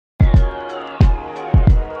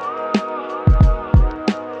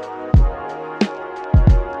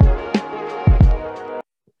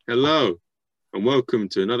Hello, and welcome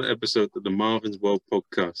to another episode of the Marvin's World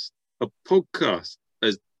podcast, a podcast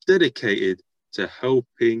that's dedicated to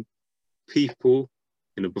helping people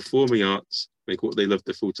in the performing arts make what they love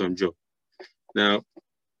their full-time job. Now,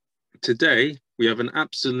 today we have an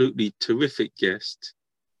absolutely terrific guest.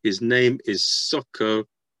 His name is Soko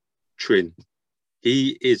Trin.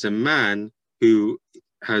 He is a man who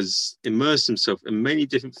has immersed himself in many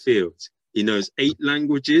different fields. He knows 8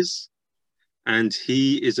 languages. And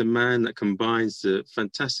he is a man that combines the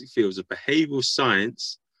fantastic fields of behavioral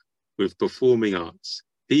science with performing arts.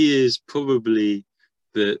 He is probably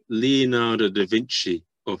the Leonardo da Vinci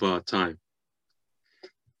of our time.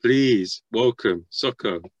 Please welcome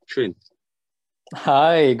Soko Trin.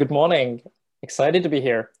 Hi, good morning. Excited to be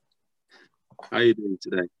here. How are you doing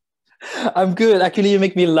today? I'm good. Actually, you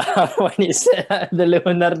make me laugh when you said the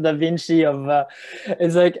Leonardo da Vinci of.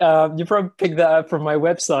 It's like you probably picked that up from my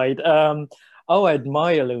website. I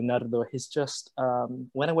admire Leonardo. He's just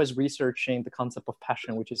when I was researching the concept of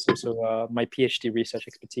passion, which is also my PhD research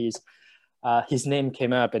expertise, his name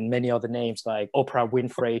came up, and many other names like Oprah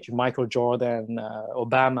Winfrey, Michael Jordan,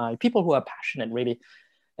 Obama, people who are passionate, really.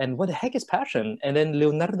 And what the heck is passion? And then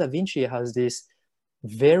Leonardo da Vinci has this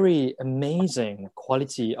very amazing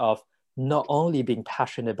quality of not only being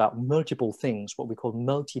passionate about multiple things, what we call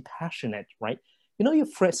multi-passionate, right? You know,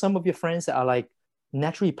 some of your friends that are like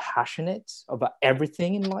naturally passionate about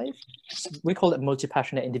everything in life. We call it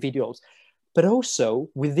multi-passionate individuals. But also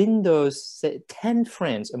within those, say, 10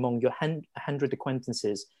 friends among your 100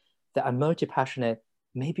 acquaintances that are multi-passionate,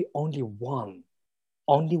 maybe only one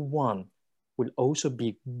will also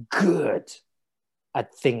be good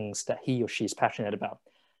at things that he or she is passionate about.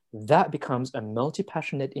 That becomes a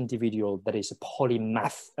multi-passionate individual that is a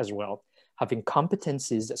polymath as well, having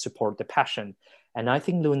competencies that support the passion. And I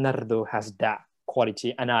think Leonardo has that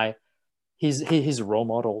quality, and he's a role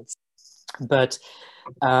model. But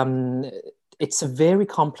it's a very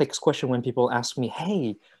complex question when people ask me,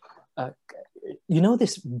 hey,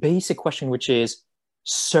 this basic question, which is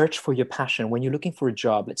search for your passion. When you're looking for a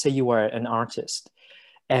job, let's say you are an artist,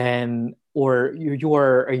 or you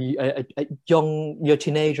are a young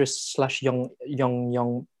teenagers /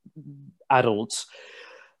 young adults,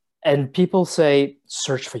 and people say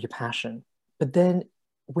search for your passion. But then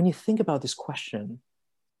when you think about this question,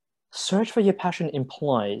 search for your passion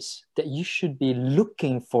implies that you should be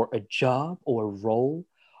looking for a job or a role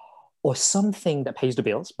or something that pays the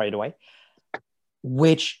bills, by the way,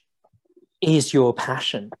 which is your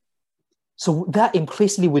passion. So that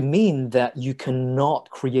implicitly would mean that you cannot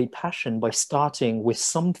create passion by starting with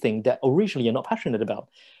something that originally you're not passionate about.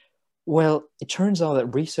 Well, it turns out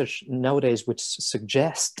that research nowadays would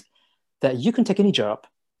suggest that you can take any job,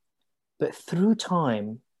 but through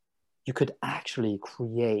time, you could actually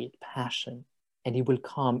create passion, and it will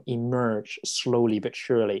emerge slowly but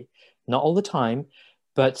surely. Not all the time,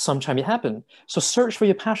 but sometimes it happens. So search for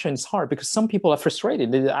your passion is hard because some people are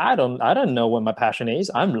frustrated. I don't know what my passion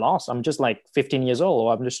is. I'm lost. I'm just like 15 years old,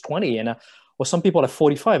 or I'm just 20. Or some people are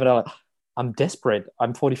 45 and are like, I'm desperate.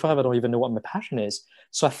 I'm 45. I don't even know what my passion is.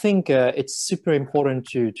 So I think it's super important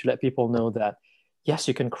to let people know that, yes,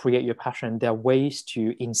 you can create your passion. There are ways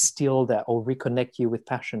to instill that or reconnect you with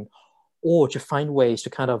passion, or to find ways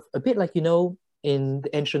to kind of, a bit like, in the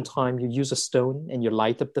ancient time, you use a stone and you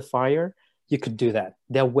light up the fire. You could do that.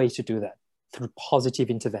 There are ways to do that through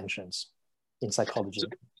positive interventions in psychology.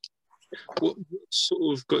 What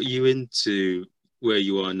sort of got you into where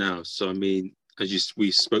you are now? So, I mean,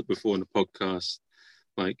 we spoke before on the podcast,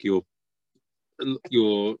 like your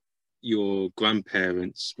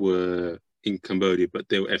grandparents were in Cambodia, but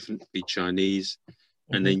they were ethnically Chinese,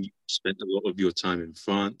 and then you spent a lot of your time in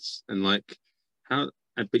France, and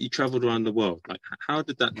but you traveled around the world. Like, how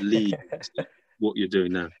did that lead to what you're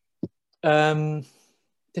doing now?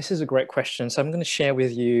 This is a great question. So I'm going to share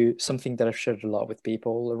with you something that I've shared a lot with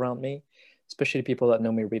people around me, especially people that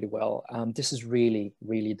know me really well. This is really,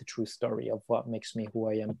 really the true story of what makes me who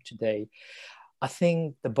I am today. I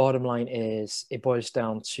think the bottom line is it boils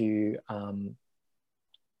down to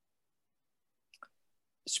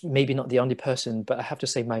maybe not the only person, but I have to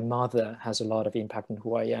say my mother has a lot of impact on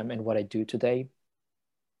who I am and what I do today.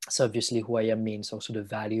 So obviously who I am means also the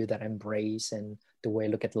value that I embrace and the way I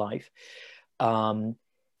look at life.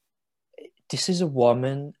 This is a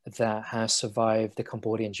woman that has survived the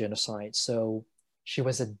Cambodian genocide. So she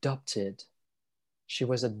was adopted. She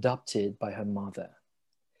was adopted by her mother.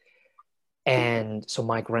 And so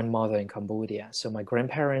my grandmother in Cambodia. So my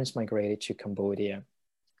grandparents migrated to Cambodia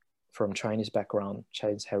from Chinese background,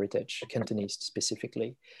 Chinese heritage, Cantonese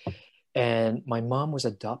specifically. And my mom was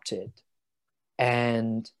adopted.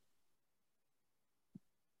 And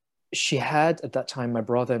she had at that time my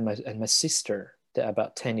brother and my sister, that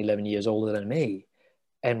about 10, 11 years older than me,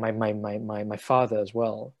 and my father as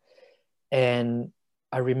well. And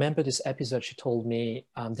I remember this episode. She told me,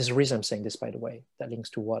 there's a reason I'm saying this, by the way, that links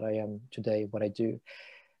to what I am today, what I do.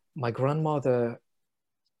 My grandmother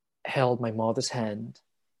held my mother's hand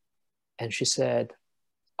and she said,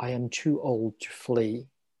 I am too old to flee.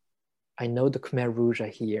 I know the Khmer Rouge are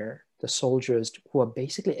here, the soldiers who are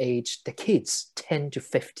basically aged, the kids, 10 to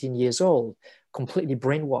 15 years old, completely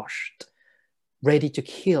brainwashed, ready to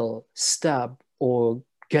kill, stab, or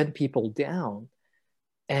gun people down.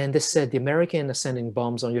 And they said, the American are sending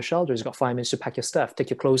bombs on your shoulders. You've got 5 minutes to pack your stuff, take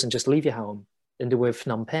your clothes, and just leave your home. And they were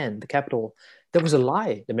Phnom Penh, the capital. That was a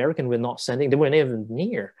lie. The Americans were not sending, they weren't even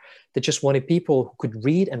near. They just wanted people who could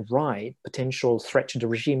read and write, potential threat to the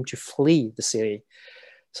regime, to flee the city.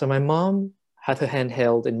 So my mom had her hand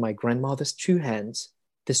held in my grandmother's two hands,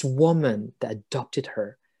 this woman that adopted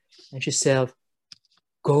her. And she said,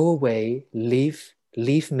 go away, leave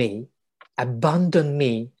me, abandon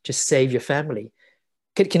me to save your family.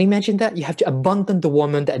 Can you imagine that? You have to abandon the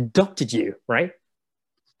woman that adopted you, right?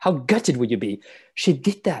 How gutted would you be? She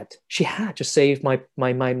did that. She had to save I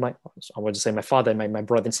want to say my father and my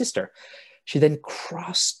brother and sister. She then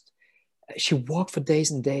she walked for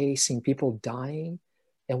days and days, seeing people dying.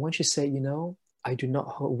 And when she said, I do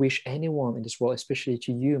not wish anyone in this world, especially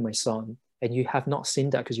to you, my son, and you have not seen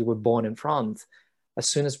that because you were born in France. As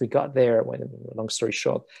soon as we got there, long story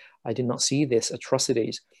short, I did not see these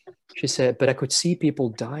atrocities. She said, but I could see people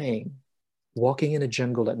dying, walking in a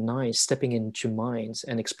jungle at night, stepping into mines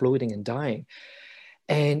and exploding and dying.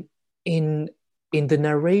 And in the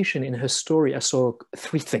narration, in her story, I saw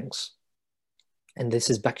three things. And this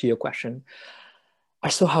is back to your question. I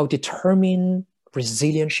saw how determined,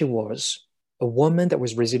 resilient she was, a woman that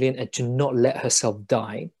was resilient and to not let herself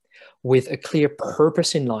die, with a clear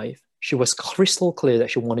purpose in life. She was crystal clear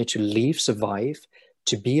that she wanted to live, survive,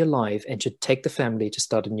 to be alive, and to take the family to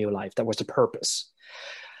start a new life. That was the purpose.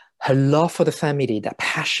 Her love for the family, that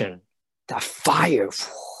passion, that fire,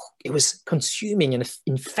 it was consuming and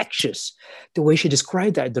infectious. The way she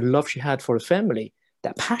described that, the love she had for the family,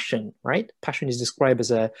 that passion, right? Passion is described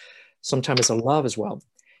as sometimes as a love as well.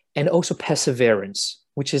 And also perseverance,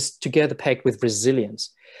 which is together pegged with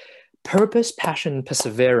resilience. Purpose, passion, and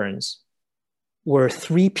perseverance were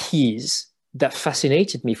three P's that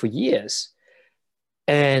fascinated me for years.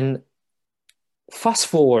 And fast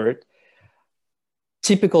forward,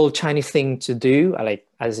 typical Chinese thing to do,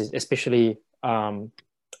 especially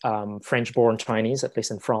French-born Chinese, at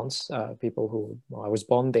least in France, people I was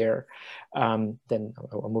born there, then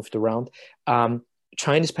I moved around.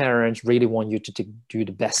 Chinese parents really want you to do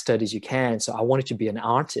the best studies you can. So I wanted to be an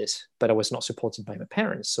artist, but I was not supported by my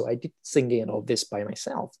parents. So I did singing and all this by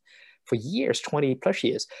myself for years, 20 plus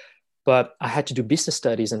years. But I had to do business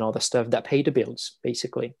studies and all the stuff that paid the bills,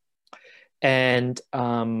 basically. And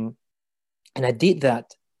I did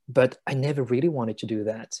that, but I never really wanted to do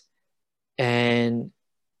that. And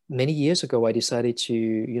many years ago, I decided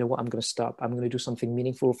to, I'm going to stop. I'm going to do something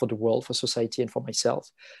meaningful for the world, for society, and for myself.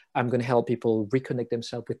 I'm going to help people reconnect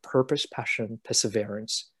themselves with purpose, passion,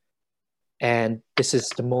 perseverance. And this is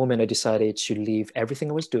the moment I decided to leave everything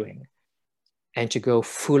I was doing and to go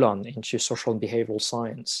full on into social and behavioral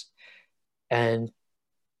science and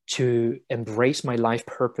to embrace my life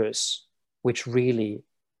purpose, which really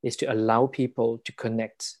is to allow people to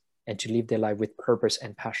connect and to live their life with purpose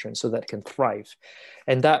and passion so that they can thrive.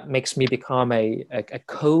 And that makes me become a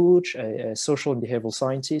coach, a social and behavioral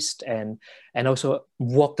scientist, and also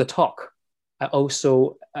walk the talk. I'm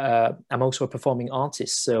also a performing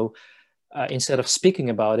artist. So instead of speaking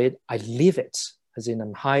about it, I live it, as in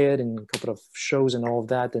I'm hired in a couple of shows and all of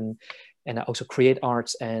that. And I also create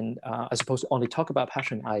arts. And as opposed to only talk about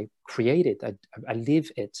passion, I create it, I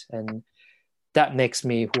live it. And that makes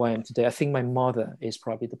me who I am today. I think my mother is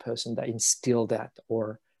probably the person that instilled that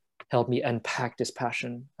or helped me unpack this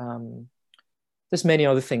passion. There's many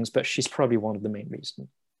other things, but she's probably one of the main reasons.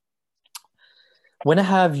 When I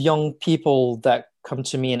have young people that come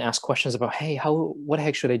to me and ask questions about, hey, what the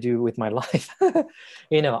heck should I do with my life?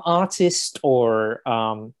 Artist or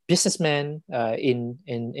businessman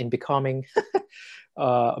in becoming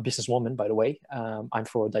a businesswoman, by the way. I'm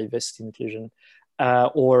for diversity and inclusion.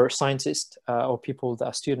 Or scientists or people that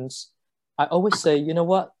are students, I always say, you know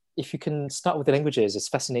what? If you can start with the languages, it's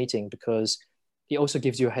fascinating because it also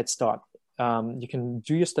gives you a head start. You can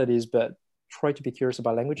do your studies, but try to be curious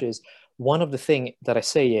about languages. One of the things that I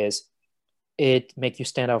say is it makes you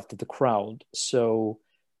stand out of the crowd. So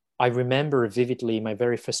I remember vividly my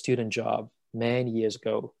very first student job many years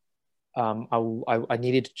ago. I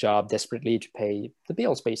needed a job desperately to pay the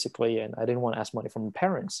bills, basically, and I didn't want to ask money from my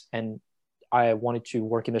parents. And I wanted to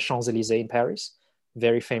work in the Champs-Élysées in Paris,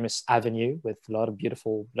 very famous avenue with a lot of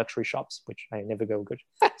beautiful luxury shops, which I never go good.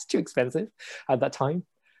 It's too expensive at that time.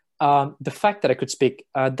 The fact that I could speak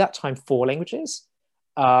at that time 4 languages,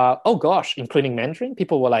 oh gosh, including Mandarin,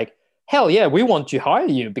 people were like, hell yeah, we want to hire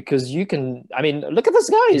you because you can. I mean, look at those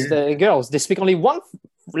guys, Yeah. the girls, they speak only one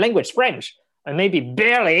language, French, and maybe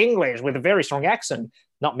barely English with a very strong accent.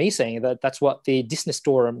 Not me saying that. That's what the Disney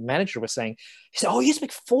store manager was saying. He said, oh, you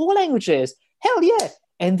speak 4 languages? Hell yeah.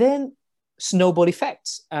 And then snowball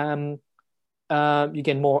effects. You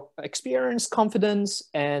get more experience, confidence,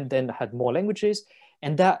 and then I had more languages.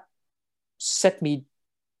 And that set me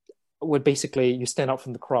where basically you stand out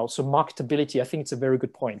from the crowd. So marketability, I think it's a very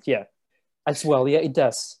good point. Yeah, as well. Yeah, it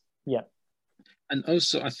does. Yeah. And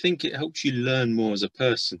also, I think it helps you learn more as a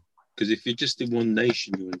person. Because if you're just in one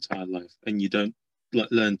nation your entire life and you don't like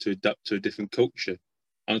learn to adapt to a different culture,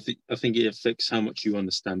 I think it affects how much you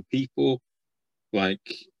understand people.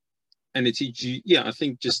 Like, and it teaches you. Yeah, I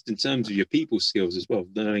think just in terms of your people skills as well,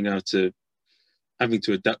 learning how to having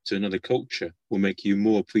to adapt to another culture will make you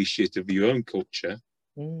more appreciative of your own culture.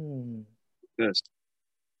 Mm. Yes.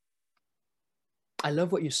 I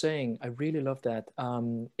love what you're saying. I really love that.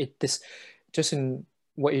 It this just in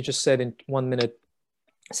what you just said in 1 minute,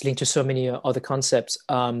 it's linked to so many other concepts.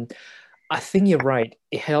 I think you're right.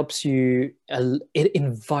 It helps you. It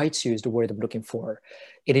invites you is the word I'm looking for.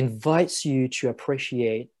 It invites you to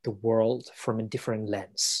appreciate the world from a different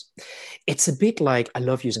lens. It's a bit like, I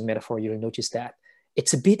love using metaphor. You'll notice that.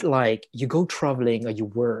 It's a bit like you go traveling or you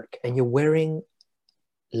work and you're wearing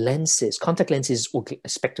lenses, contact lenses or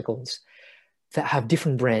spectacles that have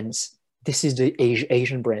different brands. This is the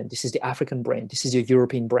Asian brand. This is the African brand. This is the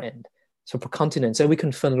European brand. So for continents, and we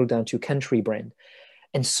can funnel down to country brand.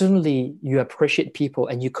 And suddenly you appreciate people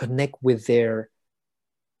and you connect with their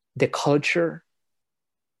culture,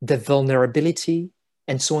 their vulnerability,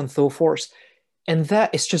 and so on and so forth. And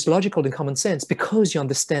that is just logical and common sense because you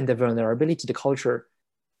understand their vulnerability, the culture.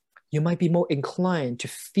 You might be more inclined to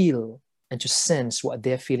feel and to sense what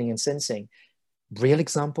they're feeling and sensing. Real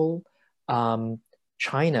example,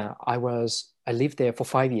 China. I lived there for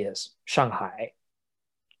 5 years,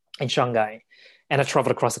 in Shanghai, and I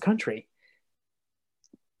traveled across the country.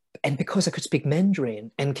 And because I could speak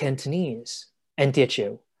Mandarin and Cantonese and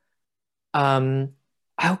Teochew,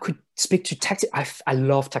 I could speak to taxi. I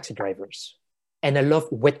love taxi drivers and I love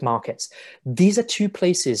wet markets. These are 2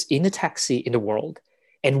 places in a taxi in the world,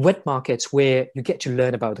 and wet markets where you get to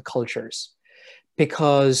learn about the cultures.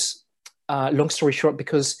 Because, long story short,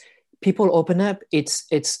 because people open up, it's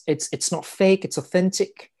not fake, it's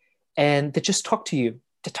authentic, and they just talk to you.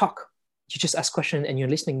 They talk. You just ask questions and you're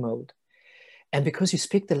in listening mode. And because you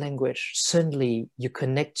speak the language, suddenly you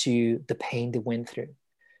connect to the pain they went through,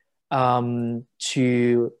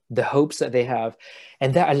 to the hopes that they have.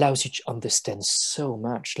 And that allows you to understand so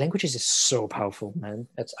much. Languages is so powerful, man.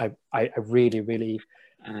 I really, really,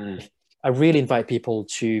 I really invite people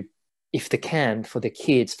to, if they can, for their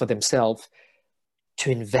kids, for themselves,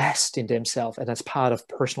 to invest in themselves. And that's part of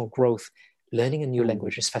personal growth. Learning a new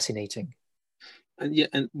language is fascinating. And yeah,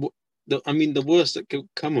 and I mean, the worst that could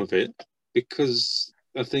come of it, because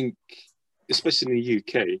I think, especially in the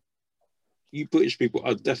UK, you British people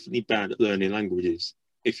are definitely bad at learning languages.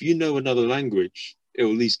 If you know another language, it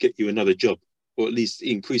will at least get you another job, or at least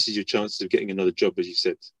increases your chances of getting another job, as you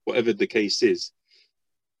said. Whatever the case is,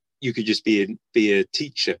 you could just be a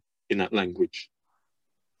teacher in that language.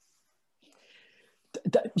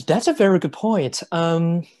 That's a very good point.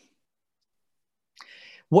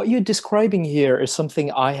 What you're describing here is something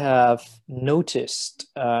I have noticed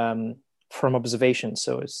from observation.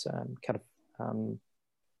 So it's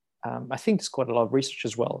I think there's quite a lot of research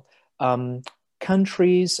as well.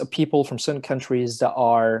 Countries or people from certain countries that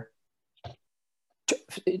are,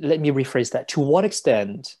 let me rephrase that, to what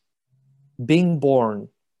extent being born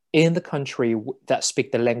in the country that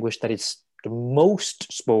speak the language that is the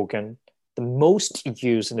most spoken, the most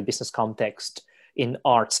used in the business context, in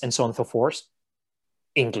arts and so on and so forth,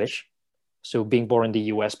 English. So being born in the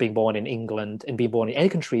US, being born in England, and being born in any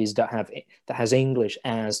countries that has English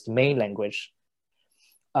as the main language.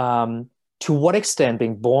 To what extent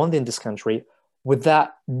being born in this country would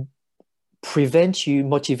that prevent you,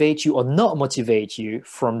 motivate you, or not motivate you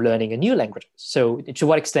from learning a new language? So to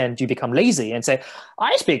what extent do you become lazy and say,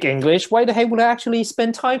 I speak English, why the heck would I actually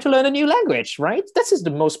spend time to learn a new language, right? This is the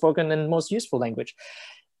most spoken and most useful language.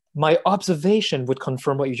 My observation would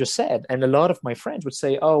confirm what you just said. And a lot of my friends would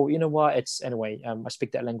say, oh, you know what, I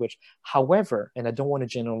speak that language. However, and I don't want to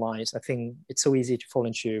generalize, I think it's so easy to fall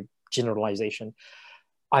into generalization.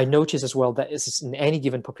 I notice as well that it's in any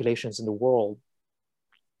given populations in the world,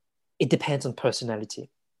 it depends on personality.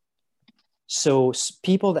 So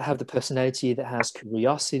people that have the personality that has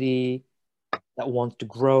curiosity, that want to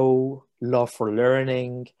grow, love for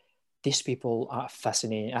learning, these people are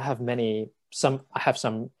fascinating. I have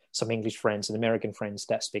some English friends and American friends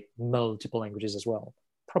that speak multiple languages as well.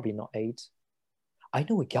 Probably not 8. I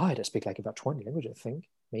know a guy that speaks like about 20 languages, I think,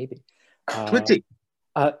 maybe. 20.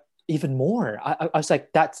 Even more. I was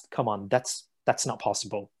like, come on, that's not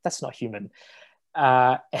possible. That's not human.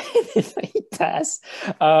 He does.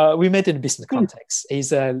 We met in a business context.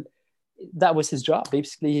 That was his job.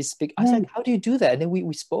 Basically, I was like, how do you do that? And then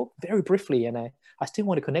we spoke very briefly, and I still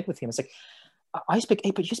want to connect with him. It's like, I speak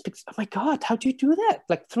 8, but you speak, oh my God, how do you do that?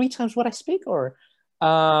 Like 3 times what I speak? Or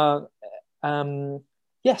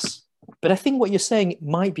yes. But I think what you're saying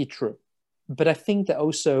might be true. But I think that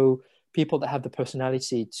also people that have the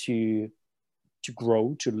personality to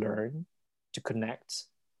grow, to learn, to connect,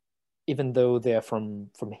 even though they're from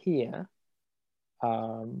here,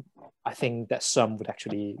 I think that some would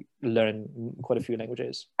actually learn quite a few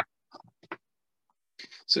languages.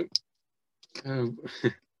 So,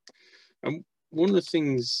 one of the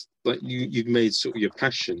things that you've made sort of your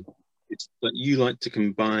passion is that you like to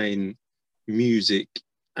combine music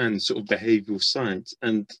and sort of behavioral science.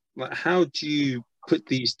 And like, how do you put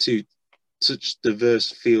these two such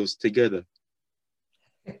diverse fields together?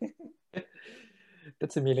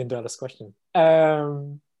 That's $1 million question.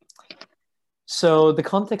 So the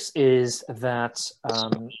context is that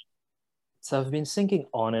so I've been singing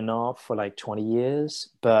on and off for like 20 years,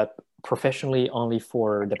 but professionally only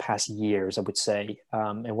for the past years, I would say.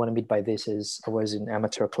 And what I mean by this is I was in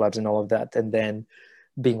amateur clubs and all of that, and then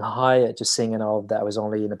being hired to sing and all of that was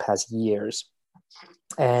only in the past years.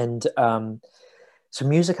 And so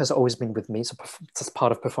music has always been with me. So it's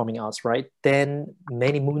part of performing arts, right? Then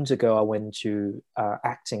many moons ago, I went to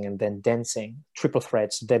acting and then dancing, triple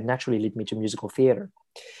threats, that naturally lead me to musical theater.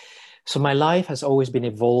 So my life has always been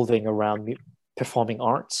evolving around performing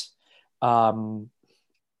arts,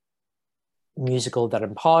 musical that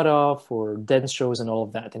I'm part of, or dance shows and all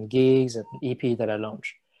of that, and gigs and EP that I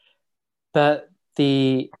launch. But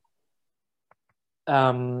the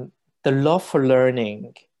love for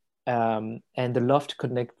learning and the love to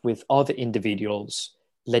connect with other individuals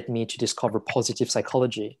led me to discover positive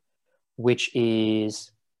psychology, which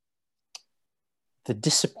is the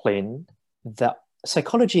discipline that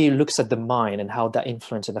psychology looks at the mind and how that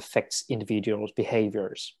influences and affects individuals'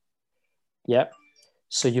 behaviors. Yeah.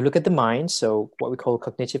 So you look at the mind, so what we call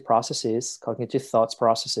cognitive processes, cognitive thoughts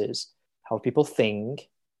processes, how people think,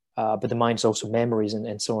 but the mind is also memories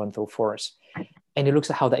and so on and so forth. And it looks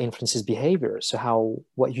at how that influences behavior. So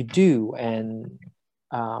what you do and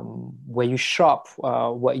where you shop,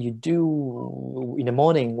 what you do in the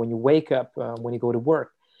morning when you wake up, when you go to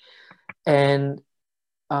work. And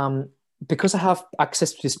because I have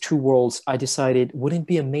access to these two worlds, I decided, wouldn't it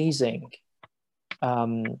be amazing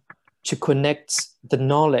to connect the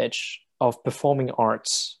knowledge of performing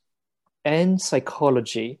arts and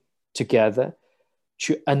psychology together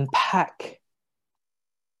to unpack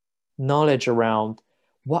knowledge around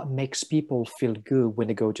what makes people feel good when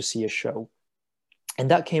they go to see a show. And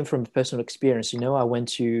that came from personal experience. I went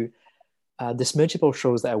to there's multiple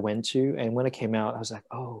shows that I went to, and when I came out, I was like,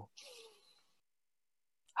 oh,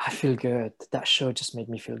 I feel good. That show just made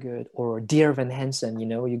me feel good. Or Dear Evan Hansen,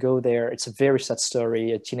 you go there, it's a very sad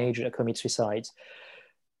story, a teenager that commits suicide,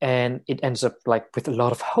 and it ends up like with a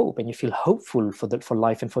lot of hope, and you feel hopeful for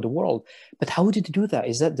life and for the world. But how did you do that?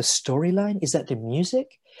 Is that the storyline? Is that the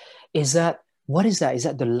music? What is that? Is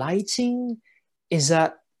that the lighting? Is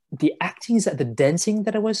that the acting? Is that the dancing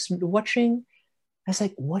that I was watching? I was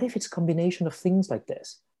like, what if it's a combination of things like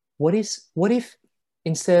this? What if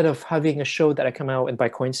instead of having a show that I come out and by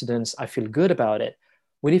coincidence I feel good about it,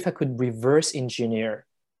 what if I could reverse engineer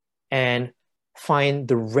and find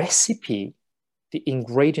the recipe, the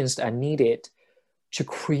ingredients that I needed to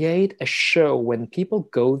create a show when people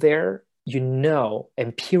go there,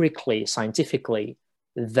 empirically, scientifically,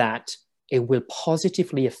 that it will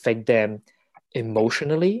positively affect them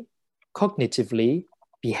emotionally, cognitively,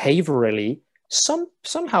 behaviorally,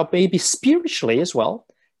 somehow maybe spiritually as well.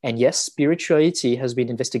 And yes, spirituality has been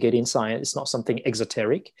investigated in science. It's not something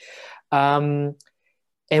exoteric. And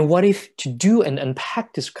what if to do and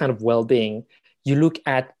unpack this kind of well-being, you look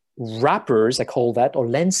at wrappers, I call that, or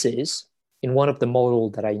lenses in one of the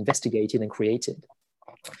models that I investigated and created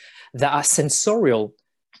that are sensorial.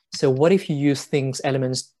 So what if you use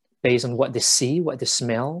elements based on what they see, what they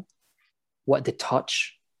smell, what they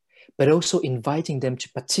touch, but also inviting them to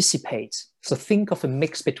participate. So think of a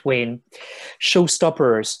mix between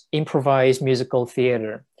Showstoppers, improvised musical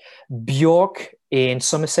theater, Bjork in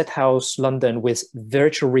Somerset House, London, with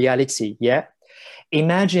virtual reality. Yeah.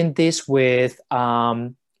 Imagine this with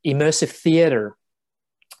immersive theater,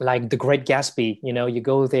 like The Great Gatsby. You know, you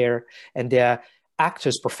go there and their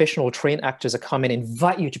actors, professional trained actors, are coming and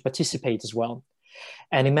invite you to participate as well.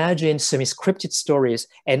 And imagine semi-scripted stories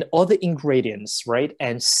and other ingredients, right?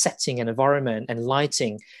 And setting and environment and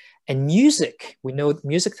lighting and music. We know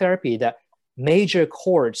music therapy that major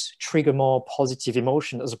chords trigger more positive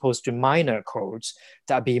emotion as opposed to minor chords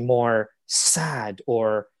that be more sad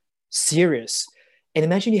or serious. And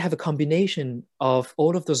imagine you have a combination of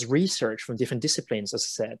all of those research from different disciplines, as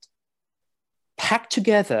I said, packed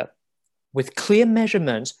together with clear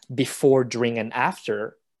measurements before, during, and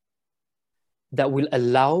after, that will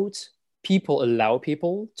allow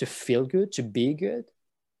people to feel good, to be good.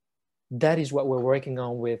 That is what we're working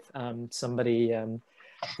on with somebody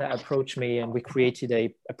that approached me, and we created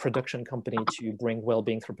a production company to bring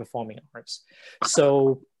well-being through performing arts.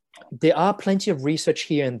 So there are plenty of research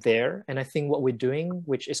here and there. And I think what we're doing,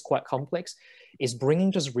 which is quite complex, is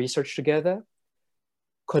bringing this research together,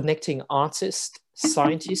 connecting artists,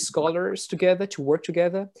 scientists, scholars together to work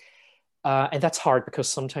together. And that's hard because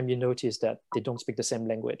sometimes you notice that they don't speak the same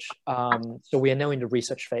language. So we are now in the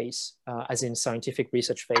research phase, as in scientific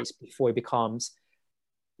research phase, before it becomes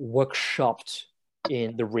workshopped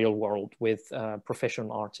in the real world with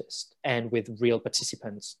professional artists and with real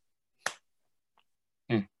participants.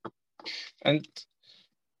 And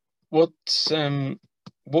what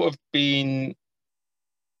have been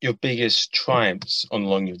your biggest triumphs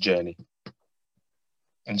along your journey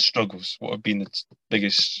and struggles? What have been the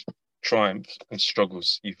biggest triumphs and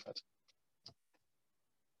struggles you've had?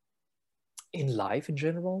 In life in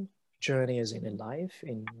general? Journey as in life?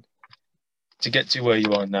 To get to where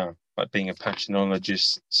you are now, like being a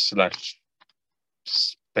passionologist /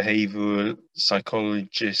 behavioral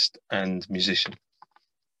psychologist and musician.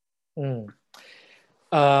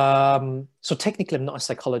 So technically I'm not a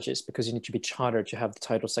psychologist because you need to be chartered to have the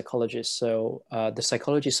title psychologist. So the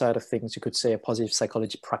psychology side of things, you could say a positive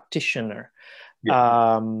psychology practitioner.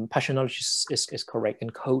 Yeah. Passionologist is correct,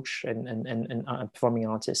 and coach and performing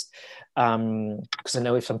artist. Because I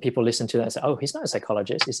know if some people listen to that and say, oh, he's not a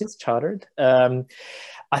psychologist, is he chartered?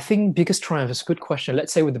 I think biggest triumph is a good question.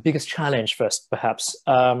 Let's say with the biggest challenge first, perhaps.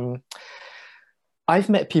 I've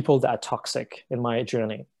met people that are toxic in my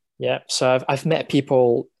journey. Yeah, so I've met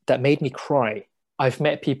people that made me cry. I've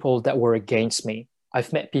met people that were against me.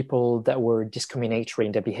 I've met people that were discriminatory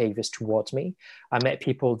in their behaviors towards me. I met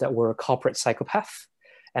people that were corporate psychopath.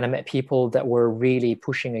 And I met people that were really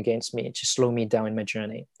pushing against me to slow me down in my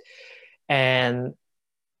journey. And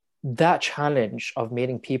that challenge of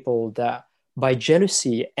meeting people that by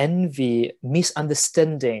jealousy, envy,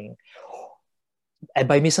 misunderstanding, and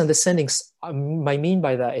by misunderstandings, I mean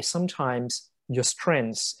by that is sometimes your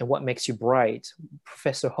strengths and what makes you bright.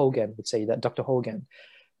 Professor Hogan would say that, Dr. Hogan,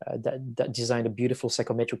 that designed a beautiful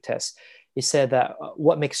psychometric test. He said that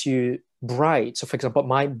what makes you bright, so for example,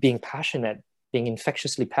 my being passionate, being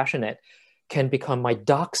infectiously passionate, can become my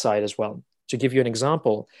dark side as well. To give you an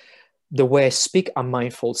example, the way I speak, I'm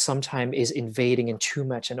mindful, sometimes is invading and too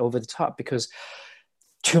much and over the top because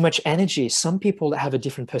too much energy. Some people that have a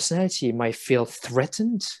different personality might feel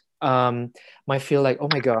threatened, might feel like, oh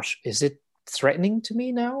my gosh, is it threatening to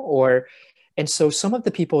me now? And so some of the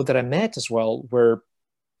people that I met as well were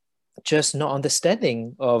just not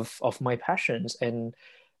understanding of my passions and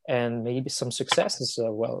maybe some successes as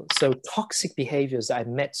well. So toxic behaviors that I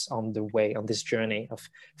met on the way, on this journey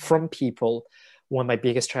from people, one of my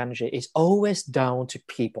biggest challenges is always down to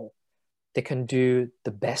people. They can do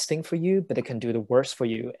the best thing for you, but they can do the worst for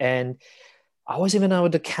you. And I was even out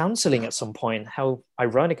of the counseling at some point. How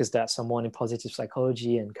ironic is that? Someone in positive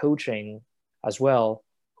psychology and coaching as well,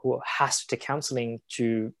 who has to take counseling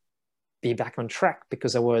to be back on track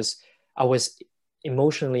because I was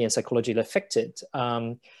emotionally and psychologically affected.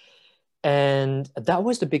 And that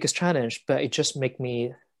was the biggest challenge, but it just made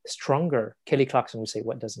me stronger. Kelly Clarkson would say,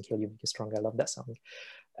 what doesn't kill you make you stronger? I love that song.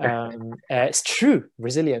 It's true,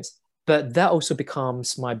 resilience. But that also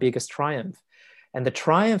becomes my biggest triumph. And the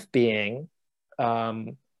triumph being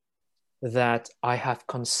that I have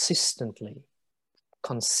consistently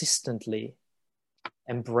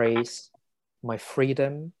embraced my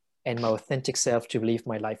freedom and my authentic self to live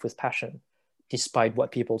my life with passion, despite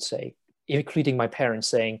what people say, including my parents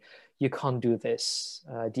saying, you can't do this.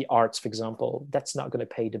 The arts, for example, that's not going to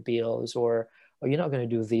pay the bills, or you're not going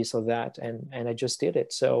to do this or that. And I just did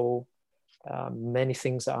it. So many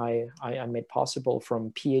things I made possible,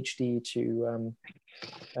 from PhD to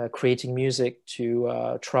creating music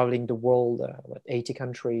to traveling the world, 80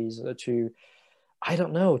 countries, to, I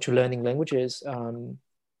don't know, to learning languages.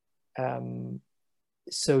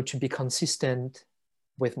 So to be consistent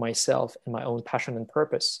with myself and my own passion and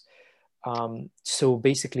purpose. So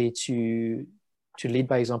basically to lead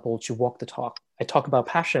by example, to walk the talk. I talk about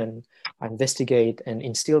passion, I investigate and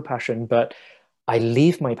instill passion, but I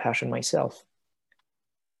live my passion myself.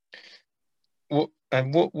 What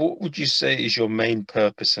would you say is your main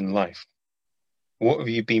purpose in life? What have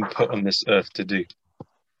you been put on this earth to do?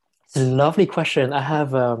 It's a lovely question. I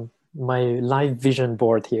have my live vision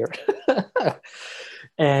board here.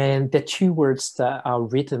 And the two words that are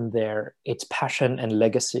written there, it's passion and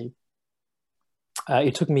legacy.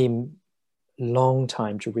 It took me a long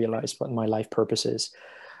time to realize what my life purpose is.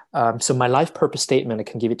 So my life purpose statement, I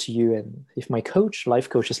can give it to you. And if my life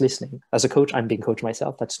coach is listening, as a coach, I'm being coached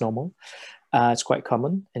myself. That's normal. It's quite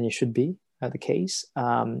common, and it should be the case.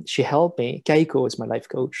 She helped me. Keiko is my life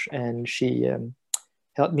coach, and she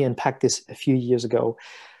helped me unpack this a few years ago.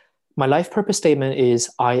 My life purpose statement is,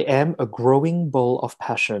 I am a growing ball of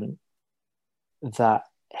passion that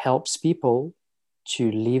helps people to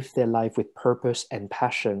live their life with purpose and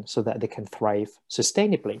passion so that they can thrive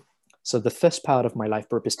sustainably. So the first part of my life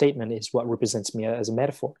purpose statement is what represents me as a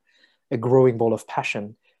metaphor, a growing ball of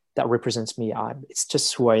passion that represents me. It's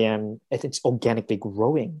just who I am. It's organically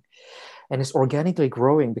growing. And it's organically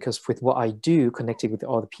growing because with what I do, connecting with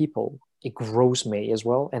other people, it grows me as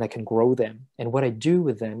well, and I can grow them. And what I do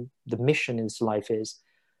with them, the mission in this life is,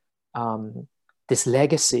 this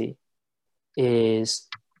legacy is,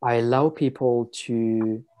 I allow people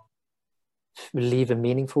to live a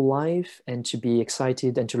meaningful life and to be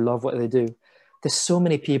excited and to love what they do. There's so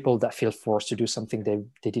many people that feel forced to do something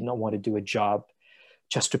they did not want to do, a job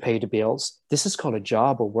just to pay the bills. This is called a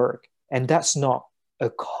job or work. And that's not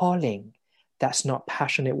a calling. That's not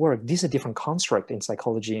passionate work. These are different constructs in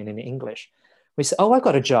psychology and in English. We say, oh, I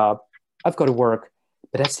got a job, I've got to work.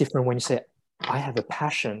 But that's different when you say, I have a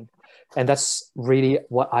passion. And that's really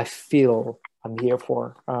what I feel I'm here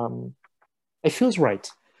for. It feels right.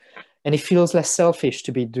 And it feels less selfish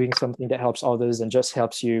to be doing something that helps others and just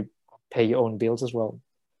helps you pay your own bills as well.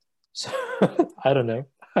 So I don't know.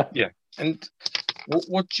 Yeah. And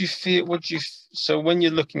what do you feel? So when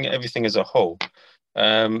you're looking at everything as a whole,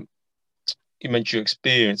 you mentioned your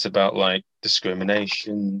experience about like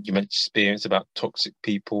discrimination, you mentioned experience about toxic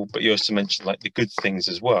people, but you also mentioned like the good things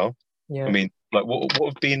as well. Yeah. I mean, like what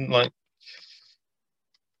have been like,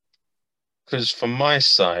 because from my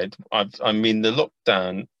side, I mean the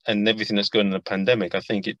lockdown and everything that's going on in the pandemic, I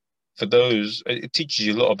think it teaches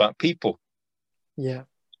you a lot about people. Yeah.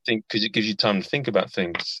 I think because it gives you time to think about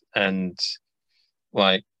things. And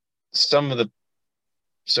like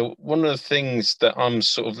so one of the things that I'm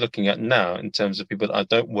sort of looking at now in terms of people that I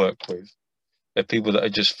don't work with are people that are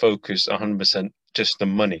just focused 100% just on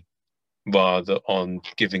money rather on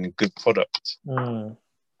giving a good product.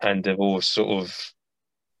 And they're all sort of,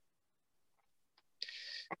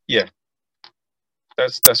 yeah,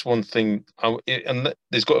 that's one thing. And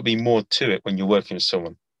there's got to be more to it when you're working with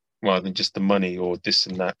someone rather than just the money or this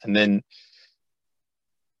and that. And then,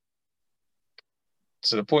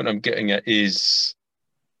 so the point I'm getting at is,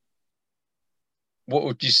 what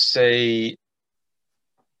would you say?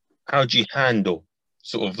 How do you handle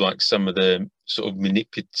sort of like some of the sort of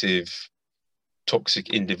manipulative, toxic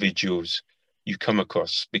individuals you come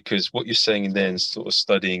across? Because what you're saying then, sort of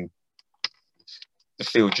studying the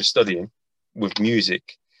field you're studying with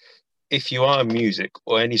music, if you are music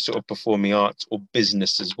or any sort of performing arts or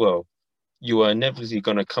business as well, you are inevitably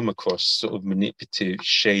going to come across sort of manipulative,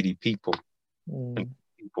 shady people. And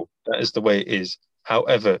people. That is the way it is.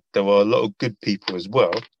 However, there are a lot of good people as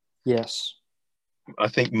well. Yes. I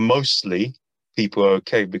think mostly people are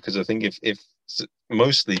okay, because I think if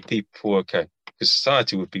mostly people are okay, because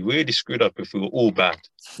society would be really screwed up if we were all bad.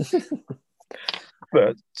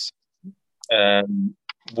 But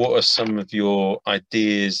what are some of your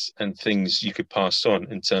ideas and things you could pass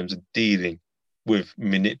on in terms of dealing with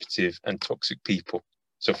manipulative and toxic people?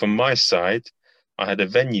 So from my side, I had a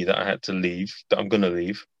venue that I had to leave, that I'm going to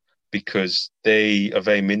leave, because they are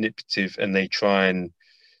very manipulative and they try and,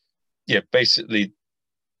 yeah, basically,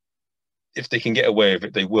 if they can get away with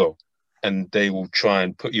it, they will. And they will try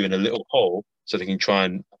and put you in a little hole so they can try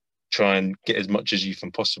and get as much as you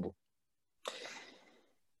can possible.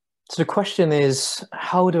 So the question is,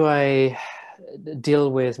 how do I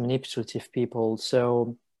deal with manipulative people?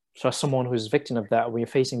 So as someone who's victim of that, when you're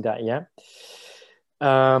facing that, yeah.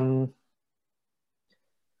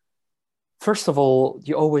 First of all,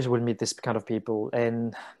 you always will meet this kind of people,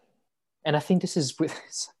 and I think this is with,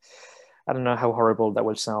 I don't know how horrible that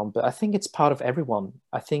will sound, but I think it's part of everyone.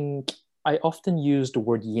 I think I often use the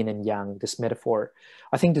word yin and yang, this metaphor.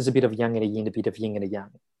 I think there's a bit of yang and a yin, a bit of yin and a yang.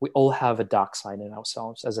 We all have a dark side in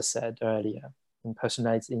ourselves, as I said earlier,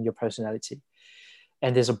 in your personality.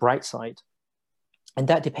 And there's a bright side. And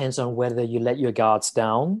that depends on whether you let your guards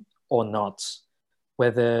down or not,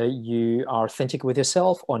 whether you are authentic with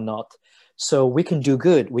yourself or not. So we can do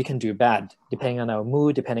good, we can do bad, depending on our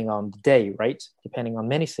mood, depending on the day, right? Depending on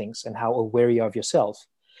many things and how aware you are of yourself.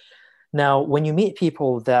 Now, when you meet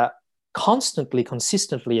people that constantly,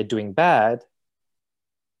 consistently are doing bad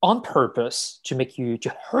on purpose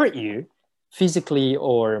to hurt you physically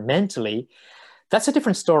or mentally, that's a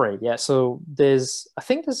different story. Yeah. So I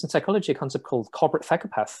think there's in psychology a concept called corporate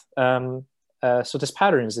psychopath. So there's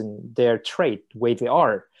patterns in their trait, the way they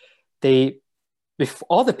are. They, with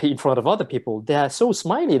other people, in front of other people, they're so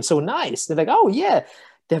smiley and so nice. They're like, oh yeah,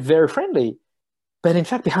 they're very friendly. But in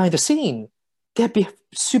fact, behind the scene, they'd be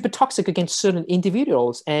super toxic against certain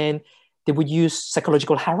individuals, and they would use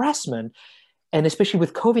psychological harassment. And especially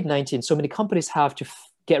with COVID-19, so many companies have to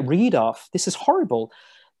get rid of. This is horrible.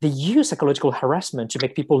 They use psychological harassment to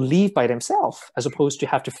make people leave by themselves, as opposed to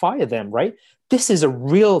have to fire them, right? This is a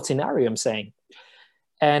real scenario, I'm saying.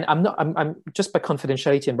 And I'm just by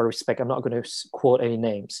confidentiality and by respect, I'm not going to quote any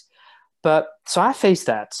names. But so I faced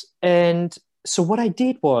that. And so what I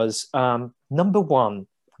did was, number one,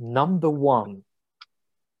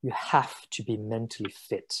 you have to be mentally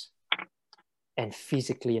fit and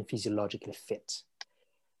physically and physiologically fit.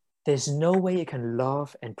 There's no way you can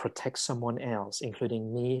love and protect someone else,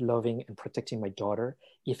 including me loving and protecting my daughter,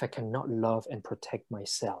 if I cannot love and protect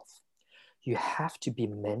myself. You have to be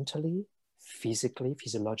mentally, physically,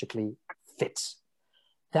 physiologically fit.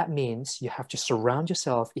 That means you have to surround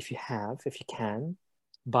yourself, if you can,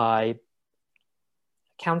 by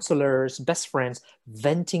counselors, best friends,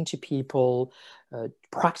 venting to people,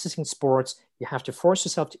 practicing sports. You have to force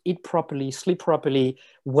yourself to eat properly, sleep properly,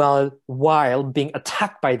 while being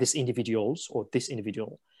attacked by these individuals or this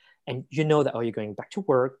individual. And you know that, oh, you're going back to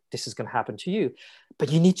work, this is going to happen to you.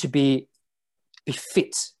 But you need to be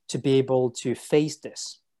fit to be able to face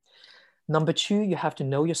this. Number two, you have to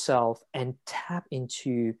know yourself and tap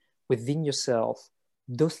into within yourself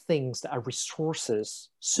those things that are resources,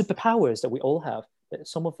 superpowers that we all have.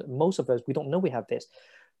 Most of us, we don't know we have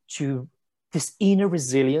this inner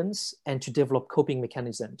resilience and to develop coping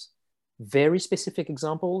mechanisms. Very specific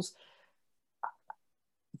examples.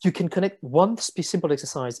 You can connect. One simple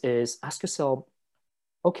exercise is ask yourself,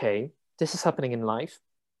 okay, this is happening in life.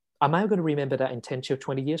 Am I going to remember that in 10 to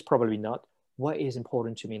 20 years? Probably not. What is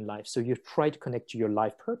important to me in life? So you try to connect to your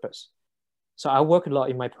life purpose. So I work a lot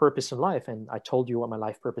in my purpose in life, and I told you what my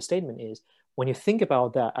life purpose statement is. When you think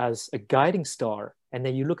about that as a guiding star, and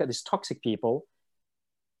then you look at these toxic people,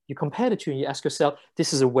 you compare the two and you ask yourself,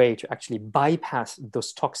 this is a way to actually bypass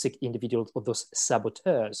those toxic individuals or those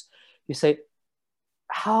saboteurs. You say,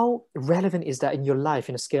 how relevant is that in your life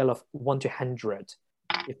in a scale of 1 to 100?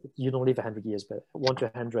 If you don't live 100 years, but 1 to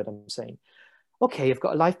 100, I'm saying, okay, I've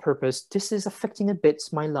got a life purpose. This is affecting a bit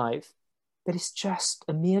my life, but it's just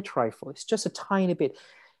a mere trifle. It's just a tiny bit.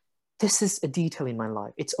 This is a detail in my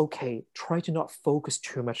life. It's okay. Try to not focus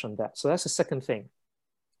too much on that. So that's the second thing.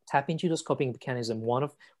 Tap into those coping mechanisms.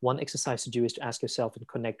 One exercise to do is to ask yourself and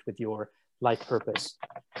connect with your life purpose.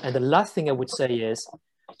 And the last thing I would say is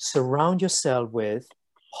surround yourself with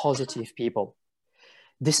positive people.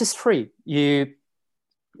 This is free. You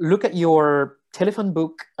look at your telephone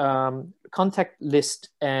book, contact list,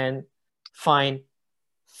 and find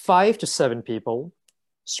 5 to 7 people,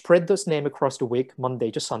 spread those names across the week,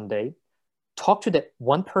 Monday to Sunday, talk to that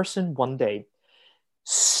one person one day,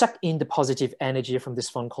 suck in the positive energy from this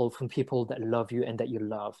phone call from people that love you and that you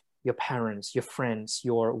love, your parents, your friends,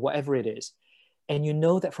 your whatever it is. And you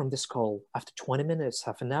know that from this call, after 20 minutes,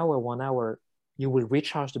 half an hour, 1 hour, you will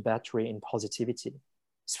recharge the battery in positivity.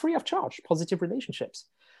 It's free of charge, positive relationships.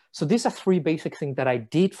 So these are 3 basic things that I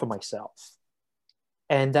did for myself.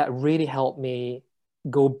 And that really helped me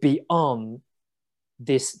go beyond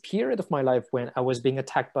this period of my life when I was being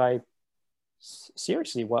attacked by,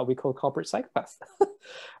 seriously, what we call corporate psychopaths.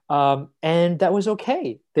 And that was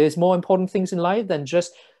okay. There's more important things in life than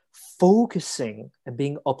just focusing and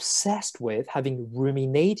being obsessed with having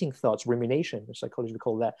ruminating thoughts, rumination, which psychology would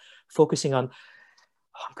call that, focusing on,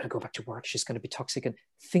 oh, I'm going to go back to work, she's going to be toxic, and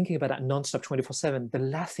thinking about that nonstop 24/7. The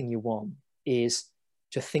last thing you want is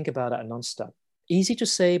to think about that nonstop. Easy to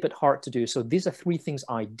say, but hard to do. So these are 3 things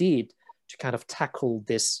I did to kind of tackle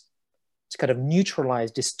this, to kind of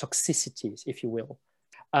neutralize these toxicities, if you will.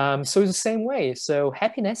 So it's the same way. So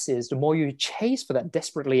happiness is the more you chase for that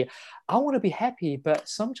desperately. I want to be happy, but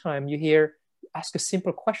sometimes ask a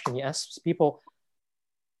simple question. You ask people,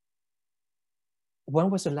 when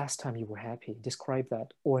was the last time you were happy? Describe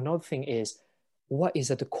that. Or another thing is, what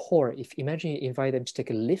is at the core? If imagine you invite them to take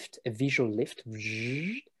a lift, a visual lift.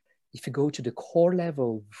 If you go to the core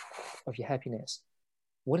level of your happiness,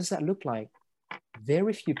 what does that look like?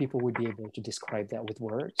 Very few people would be able to describe that with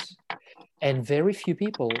words. And very few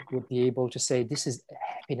people would be able to say, this is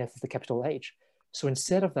happiness with a capital H. So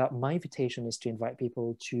instead of that, my invitation is to invite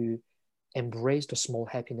people to embrace the small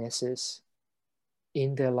happinesses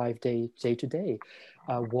in their life day to day.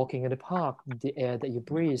 Walking in the park, the air that you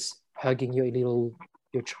breathe, hugging your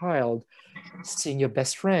child, seeing your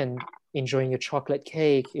best friend, enjoying your chocolate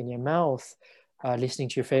cake in your mouth, listening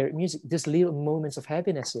to your favorite music. These little moments of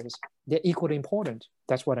happinesses, they're equally important.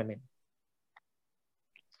 That's what I mean.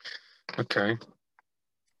 Okay.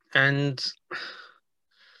 And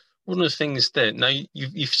one of the things there, now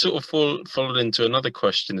you've sort of followed into another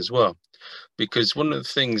question as well, because one of the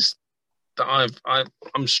things that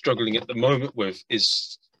I'm struggling at the moment with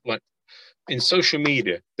is, like, in social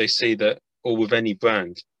media, they say that, or with any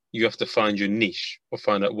brand, you have to find your niche or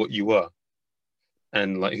find out what you are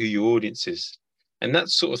and like who your audience is. And that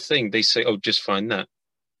sort of thing, they say, oh, just find that.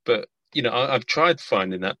 But, I've tried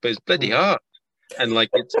finding that, but it's bloody hard. And like,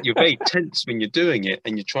 you're very tense when you're doing it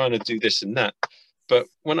and you're trying to do this and that. But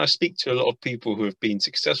when I speak to a lot of people who have been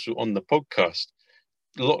successful on the podcast,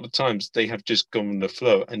 a lot of the times they have just gone with the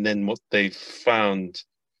flow, and then what they've found,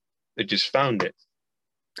 they just found it.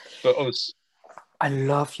 But also, I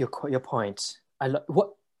love your point.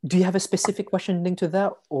 What do you have a specific question linked to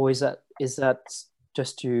that, or is that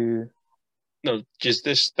just to? no, just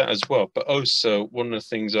this, that as well. But also, one of the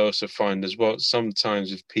things I also find as well,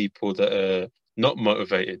 sometimes with people that are not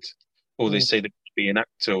motivated, or they say they want to be an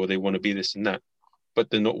actor, or they want to be this and that, but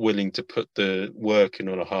they're not willing to put the work and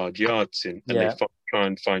all the hard yards in, and they Yeah, try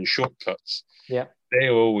and find shortcuts. yeah.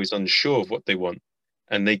 They're always unsure of what they want,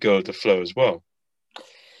 and they go with the flow as well.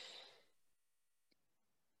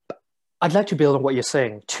 I'd like to build on what you're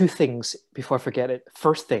saying. Two things before I forget it.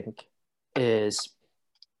 First thing is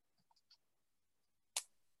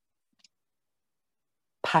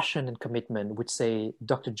passion and commitment, would say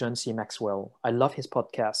Dr. John C. Maxwell. I love his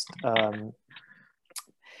podcast.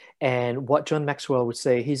 And what John Maxwell would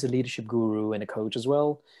say, he's a leadership guru and a coach as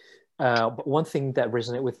well. But one thing that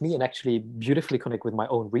resonated with me and actually beautifully connect with my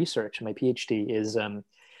own research, my PhD, is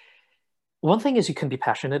one thing is you can be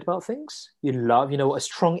passionate about things. You love, a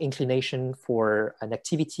strong inclination for an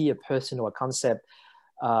activity, a person, or a concept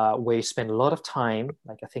where you spend a lot of time,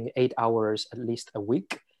 like I think 8 hours at least a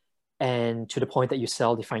week, and to the point that you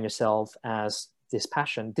define yourself as this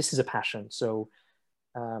passion. This is a passion. So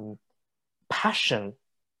passion,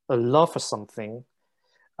 a love for something,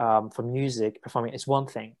 for music, performing is one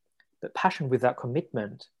thing. But passion without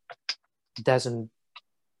commitment it's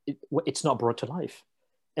not brought to life.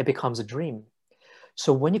 It becomes a dream.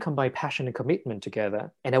 So when you combine passion and commitment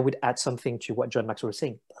together, and I would add something to what John Maxwell was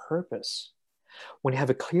saying, purpose. When you have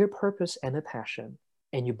a clear purpose and a passion,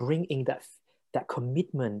 and you bring in that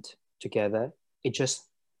commitment together, it just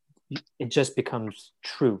becomes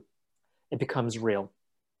true. It becomes real.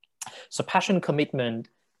 So passion, commitment,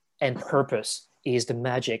 and purpose is the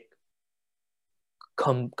magic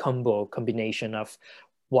combination of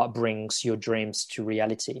what brings your dreams to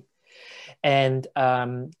reality. And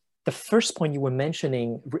the first point you were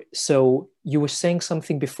mentioning, so you were saying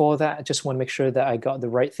something before that. I just want to make sure that I got the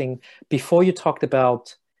right thing. Before you talked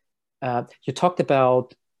about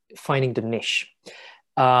finding the niche.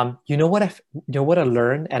 You know what I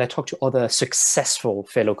learned, and I talked to other successful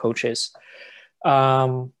fellow coaches.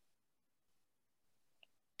 In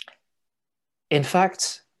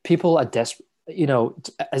fact, people are desperate.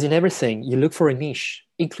 As in everything, you look for a niche,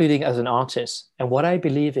 including as an artist. And what I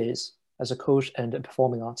believe is, as a coach and a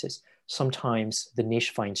performing artist, sometimes the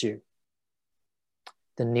niche finds you.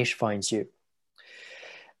 The niche finds you.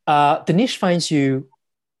 The niche finds you,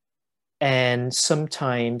 and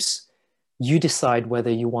sometimes you decide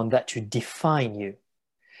whether you want that to define you.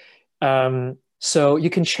 So you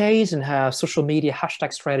can chase and have social media,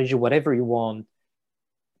 hashtag strategy, whatever you want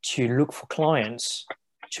to look for clients,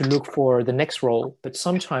 to look for the next role. But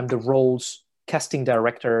sometimes the roles, casting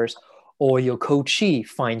directors, or your coachee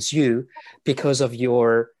finds you because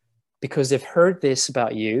they've heard this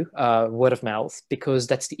about you, word of mouth, because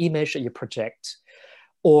that's the image that you project.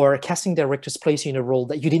 Or casting directors place you in a role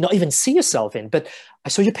that you did not even see yourself in. But I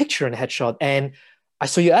saw your picture in a headshot, and I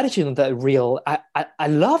saw your attitude on that reel. I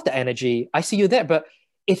love the energy. I see you there. But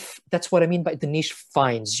if that's what I mean by the niche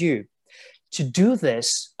finds you. to do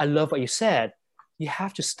this, I love what you said, you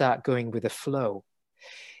have to start going with the flow.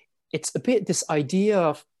 It's a bit this idea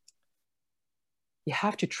of you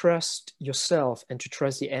have to trust yourself and to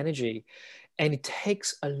trust the energy. And it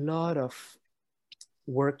takes a lot of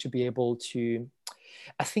work to be able to,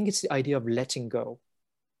 I think it's the idea of letting go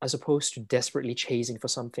as opposed to desperately chasing for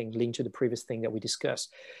something, linked to the previous thing that we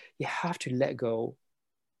discussed. You have to let go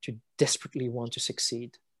to desperately want to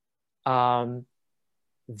succeed.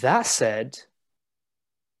 That said,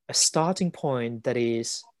 a starting point that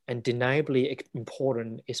is undeniably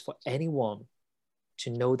important is for anyone to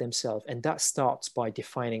know themselves. And that starts by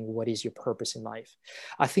defining what is your purpose in life.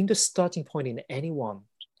 I think the starting point in anyone,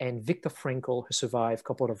 and Viktor Frankl, who survived a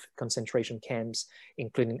couple of concentration camps,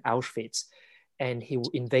 including Auschwitz, and he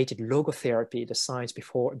invented logotherapy, the science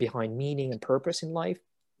behind meaning and purpose in life,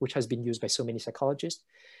 which has been used by so many psychologists.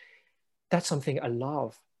 That's something I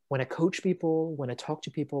love. When I coach people, when I talk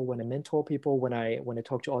to people, when I mentor people, when I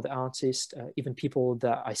talk to other artists, even people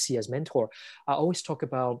that I see as mentor, I always talk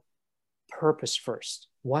about purpose first.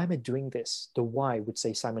 Why am I doing this? The why, would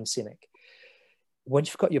say Simon Sinek. Once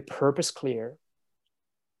you've got your purpose clear,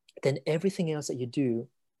 then everything else that you do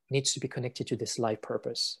needs to be connected to this life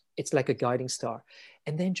purpose. It's like a guiding star.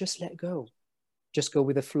 And then just let go. Just go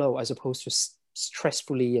with the flow as opposed to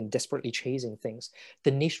stressfully and desperately chasing things.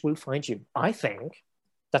 The niche will find you. I think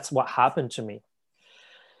that's what happened to me.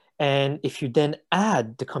 And if you then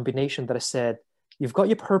add the combination that I said, you've got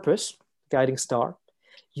your purpose, guiding star,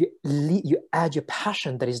 you add your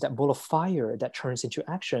passion, that is that ball of fire that turns into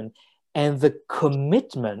action, and the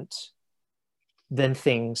commitment, then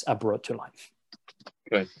things are brought to life.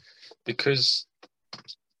 Right. Because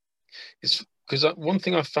one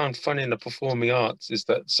thing I found funny in the performing arts is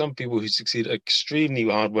that some people who succeed are extremely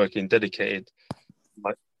hardworking, dedicated,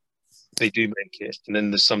 like they do make it, and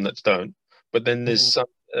then there's some that don't. But then there's some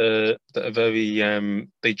that are very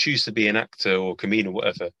they choose to be an actor or comedian or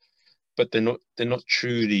whatever, but they're not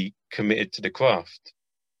truly committed to the craft.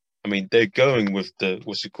 I mean, they're going with the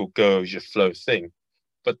what's it called, go as your flow thing,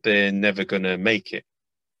 but they're never gonna make it.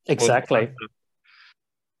 Exactly.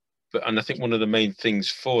 And I think one of the main things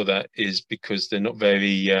for that is because they're not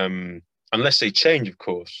very unless they change, of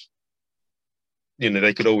course. You know,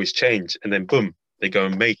 they could always change, and then boom, they go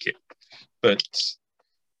and make it. But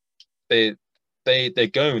they're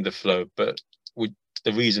going with the flow, but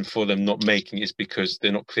the reason for them not making it is because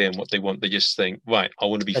they're not clear on what they want. They just think, right, I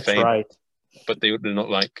want to be That's famous. right. But they're not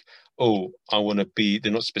like, oh, I want to be,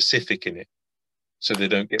 they're not specific in it. So they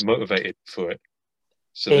don't get motivated for it.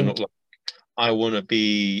 So they're not like, I want to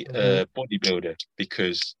be a bodybuilder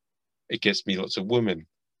because it gets me lots of women.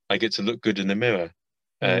 I get to look good in the mirror.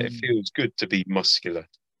 It feels good to be muscular.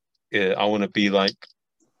 I want to be like,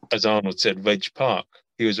 as Arnold said, Reg Park.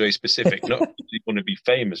 He was very specific. Not he want to be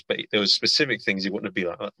famous, but there was specific things he wanted to be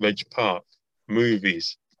like Reg Park,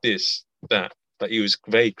 movies, this, that. But he was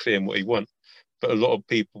very clear in what he wanted. But a lot of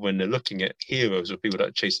people, when they're looking at heroes or people that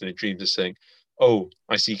are chasing their dreams, are saying, oh,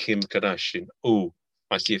 I see Kim Kardashian. Oh,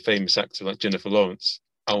 I see a famous actor like Jennifer Lawrence.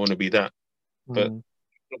 I want to be that. But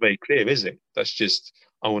it's not very clear, is it? That's just,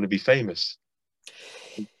 I want to be famous.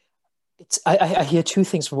 I hear two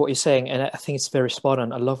things from what you're saying, and I think it's very spot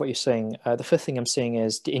on. I love what you're saying. The first thing I'm saying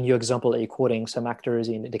is, in your example that you're quoting, some actors,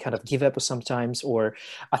 they kind of give up sometimes, or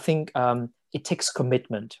I think it takes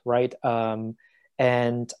commitment, right?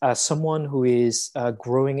 And as someone who is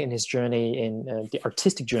growing in his journey, in the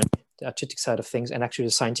artistic journey, the artistic side of things, and actually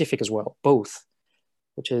the scientific as well, both,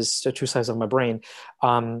 which is the two sides of my brain.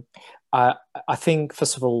 I think,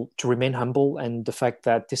 first of all, to remain humble, and the fact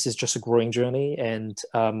that this is just a growing journey, and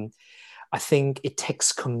I think it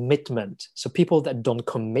takes commitment. So people that don't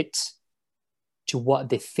commit to what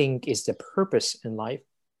they think is their purpose in life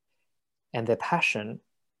and their passion,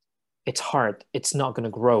 it's hard. It's not going to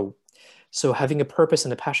grow. So having a purpose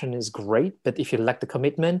and a passion is great, but if you lack the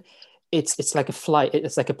commitment, it's like a flight.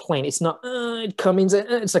 It's like a plane. It's not, it comes in,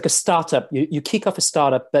 it's like a startup. You kick off a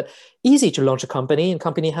startup, but easy to launch a company in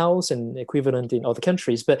company house and equivalent in other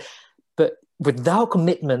countries. But without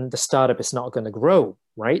commitment, the startup is not going to grow,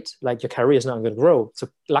 right? Like your career is not going to grow. So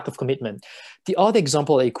lack of commitment. The other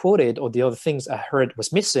example I quoted, or the other things I heard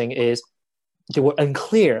was missing, is they were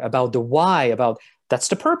unclear about the why, about that's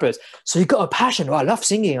the purpose. So you got a passion. Oh, I love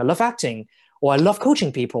singing. I love acting. Or I love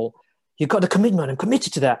coaching people. You got the commitment. I'm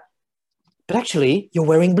committed to that. But actually, you're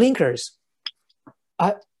wearing blinkers.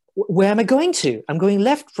 Where am I going to? I'm going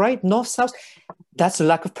left, right, north, south. That's a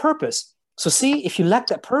lack of purpose. So see, if you lack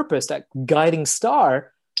that purpose, that guiding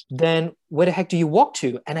star, then where the heck do you walk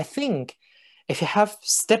to? And I think if you have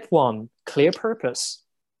step one, clear purpose,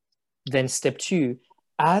 then step two,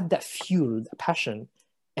 add that fuel, that passion,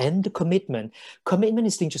 and the commitment. Commitment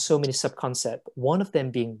is linked to so many sub-concepts, one of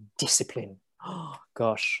them being discipline. Oh,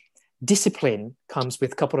 gosh. Discipline comes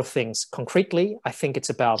with a couple of things. Concretely, I think it's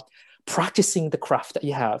about practicing the craft that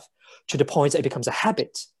you have to the point that it becomes a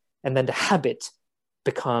habit, and then the habit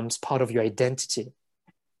becomes part of your identity.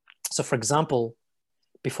 So, for example,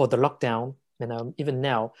 before the lockdown, even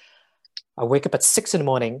now, I wake up at 6 in the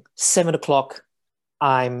morning, 7 o'clock,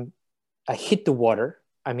 I hit the water,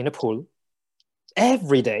 I'm in a pool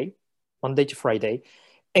every day, Monday to Friday.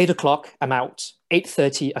 8 o'clock, I'm out.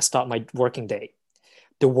 8:30, I start my working day.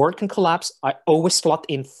 The world can collapse. I always slot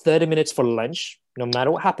in 30 minutes for lunch, no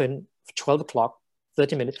matter what happened, 12 o'clock,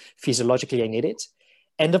 30 minutes. Physiologically, I need it.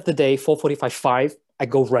 End of the day, 4:45, 5, I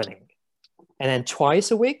go running. And then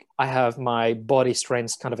twice a week, I have my body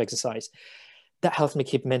strength kind of exercise. That helps me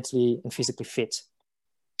keep mentally and physically fit.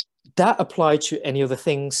 That applies to any other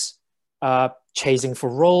things, chasing for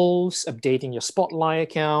roles, updating your Spotlight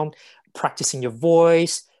account, practicing your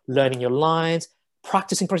voice, learning your lines.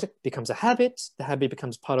 Practicing becomes a habit. The habit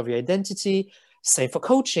becomes part of your identity. Same for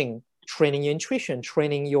coaching, training your intuition,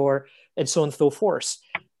 training your, and so on and so forth.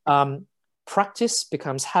 Practice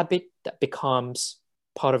becomes habit, that becomes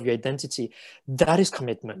part of your identity. That is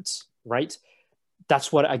commitment, right?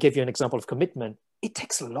 That's what I gave you an example of commitment. It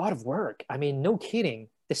takes a lot of work. I mean, no kidding.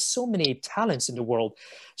 There's so many talents in the world,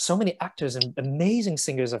 so many actors and amazing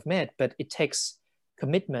singers I've met, but it takes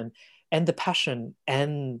commitment and the passion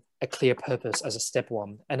and a clear purpose as a step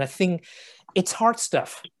one. And I think it's hard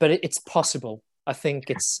stuff, but it's possible. I think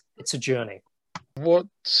it's a journey. What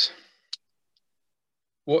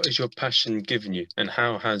has your passion given you, and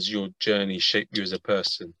how has your journey shaped you as a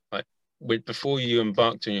person? Like, before you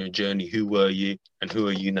embarked on your journey, who were you and who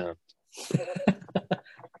are you now?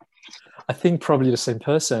 I think probably the same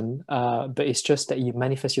person, but it's just that you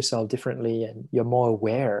manifest yourself differently and you're more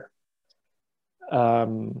aware.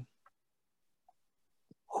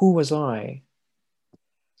 Who was I?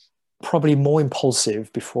 Probably more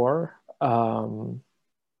impulsive before,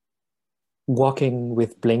 walking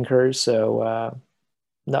with blinkers, so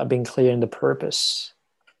not being clear in the purpose,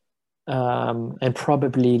 and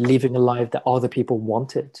probably living a life that other people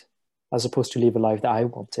wanted, as opposed to live a life that I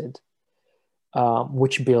wanted,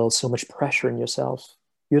 which builds so much pressure in yourself.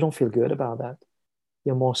 You don't feel good about that.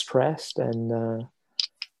 You're more stressed and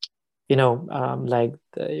like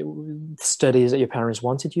the studies that your parents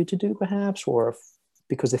wanted you to do, perhaps, or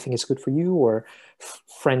because they think it's good for you, or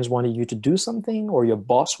friends wanted you to do something, or your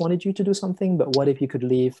boss wanted you to do something. But what if you could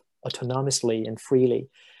live autonomously and freely,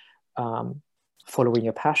 following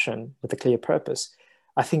your passion with a clear purpose?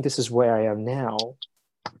 I think this is where I am now.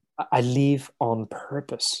 I live on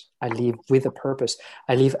purpose. I live with a purpose.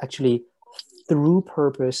 I live actually through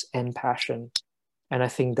purpose and passion. And I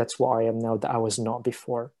think that's what I am now that I was not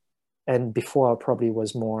before. And before I probably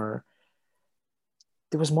was more,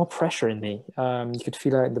 there was more pressure in me. You could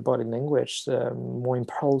feel it in the body language, more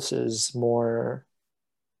impulses,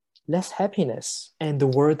 less happiness. And the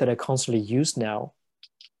word that I constantly use now,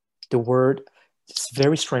 it's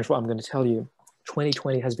very strange what I'm going to tell you.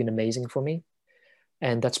 2020 has been amazing for me.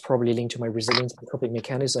 And that's probably linked to my resilience and coping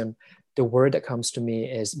mechanism. The word that comes to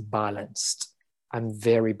me is balanced. I'm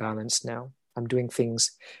very balanced now. I'm doing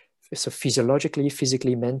things so physiologically,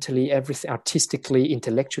 physically, mentally, everything, artistically,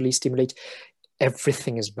 intellectually, stimulate.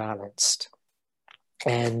 Everything is balanced.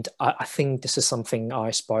 And I think this is something I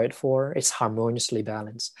aspired for. It's harmoniously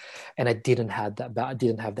balanced. And I didn't have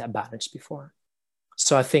that balance before.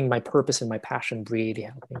 So I think my purpose and my passion really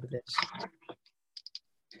helped me with this.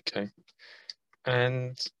 Okay.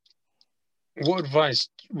 And what advice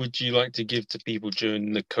would you like to give to people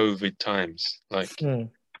during the COVID times? Like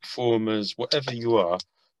performers, whatever you are,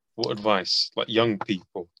 what advice? Like young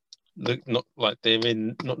people, not like they're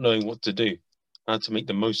in not knowing what to do, how to make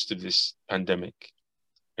the most of this pandemic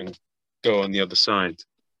and go on the other side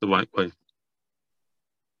the right way.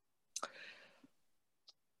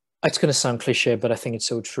 It's going to sound cliche, but I think it's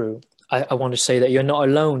so true. I want to say that you're not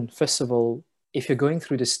alone. First of all, if you're going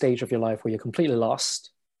through this stage of your life where you're completely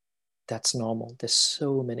lost, that's normal. There's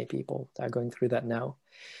so many people that are going through that now.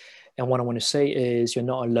 And what I want to say is you're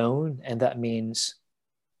not alone. And that means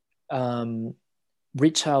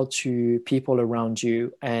reach out to people around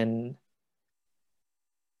you and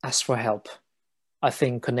ask for help. I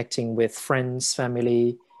think connecting with friends,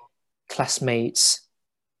 family, classmates,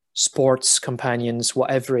 sports companions,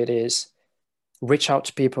 whatever it is, reach out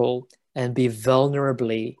to people and be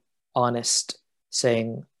vulnerably honest,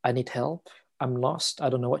 saying, I need help. I'm lost. I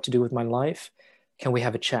don't know what to do with my life. Can we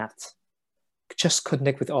have a chat? Just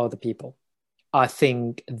connect with other people. I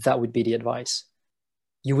think that would be the advice.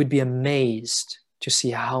 You would be amazed to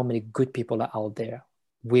see how many good people are out there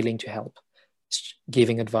willing to help,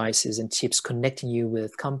 giving advices and tips, connecting you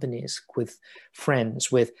with companies, with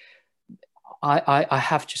friends, with I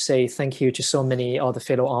have to say thank you to so many other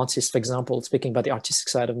fellow artists. For example, speaking about the artistic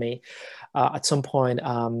side of me, at some point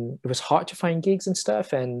it was hard to find gigs and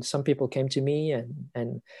stuff, and some people came to me,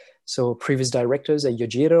 and so previous directors at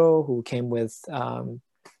Yojiro who came with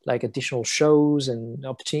like additional shows and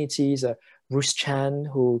opportunities. Bruce Chan,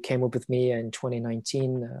 who came up with me in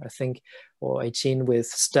 2019, I think, or 18, with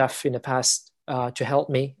stuff in the past to help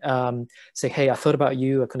me. Say, hey, I thought about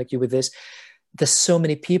you. I connect you with this. There's so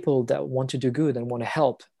many people that want to do good and want to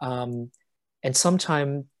help. And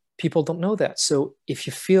sometimes people don't know that. So if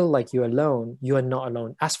you feel like you're alone, you are not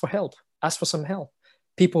alone. Ask for help. Ask for some help.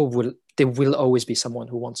 There will always be someone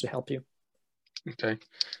who wants to help you. Okay.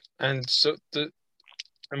 And so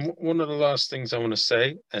one of the last things I want to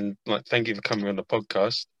say, and like, thank you for coming on the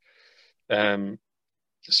podcast,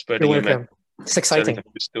 spreading You're your welcome. It's exciting.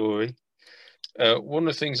 telling your story. One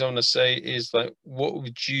of the things I want to say is, like, what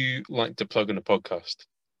would you like to plug on the podcast?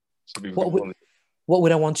 So what would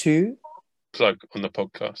I want to plug on the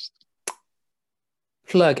podcast?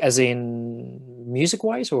 Plug as in music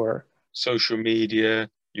wise, or social media,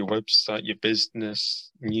 your website, your business,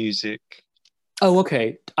 music. Oh,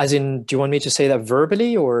 okay. As in, do you want me to say that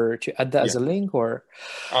verbally or to add that as a link, or?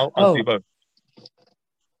 I'll do both.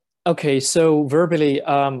 Okay, so verbally,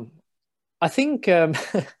 I think,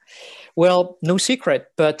 well, no secret,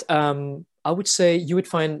 but I would say you would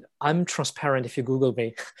find I'm transparent if you Google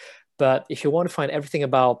me. But if you want to find everything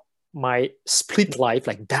about my split life,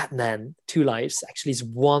 like Batman, two lives, actually is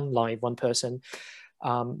one life, one person,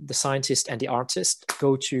 the scientist and the artist,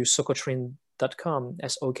 go to sokotrin.com,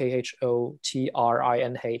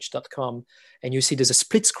 SOKHOTRINH.com, and you see there's a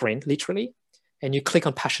split screen, literally, and you click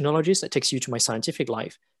on passionologist, that takes you to my scientific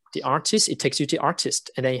life. The artist, it takes you to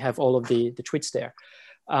artist, and then you have all of the tweets there.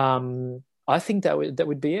 I think that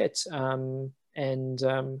would be it.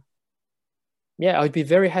 Yeah, I'd be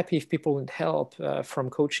very happy if people would help,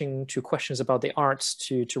 from coaching to questions about the arts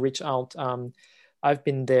to reach out. I've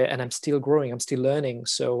been there and I'm still growing, I'm still learning.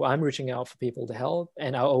 So I'm reaching out for people to help,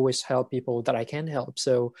 and I always help people that I can help.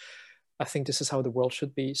 So I think this is how the world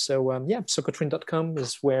should be. So yeah, sokotrin.com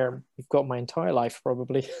is where you've got my entire life,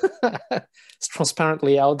 probably. It's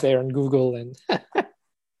transparently out there on Google. And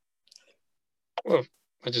well,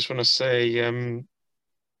 I just want to say,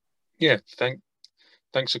 yeah,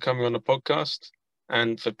 thanks for coming on the podcast.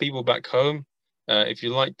 And for people back home, if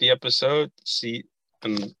you like the episode, see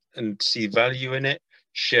value in it,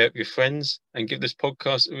 share it with your friends, and give this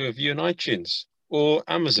podcast a review on iTunes or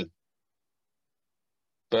Amazon.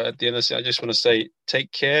 But at the end of the day, I just want to say,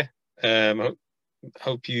 take care.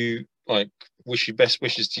 Hope you wish you best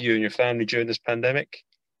wishes to you and your family during this pandemic,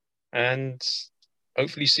 and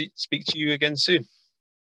hopefully speak to you again soon.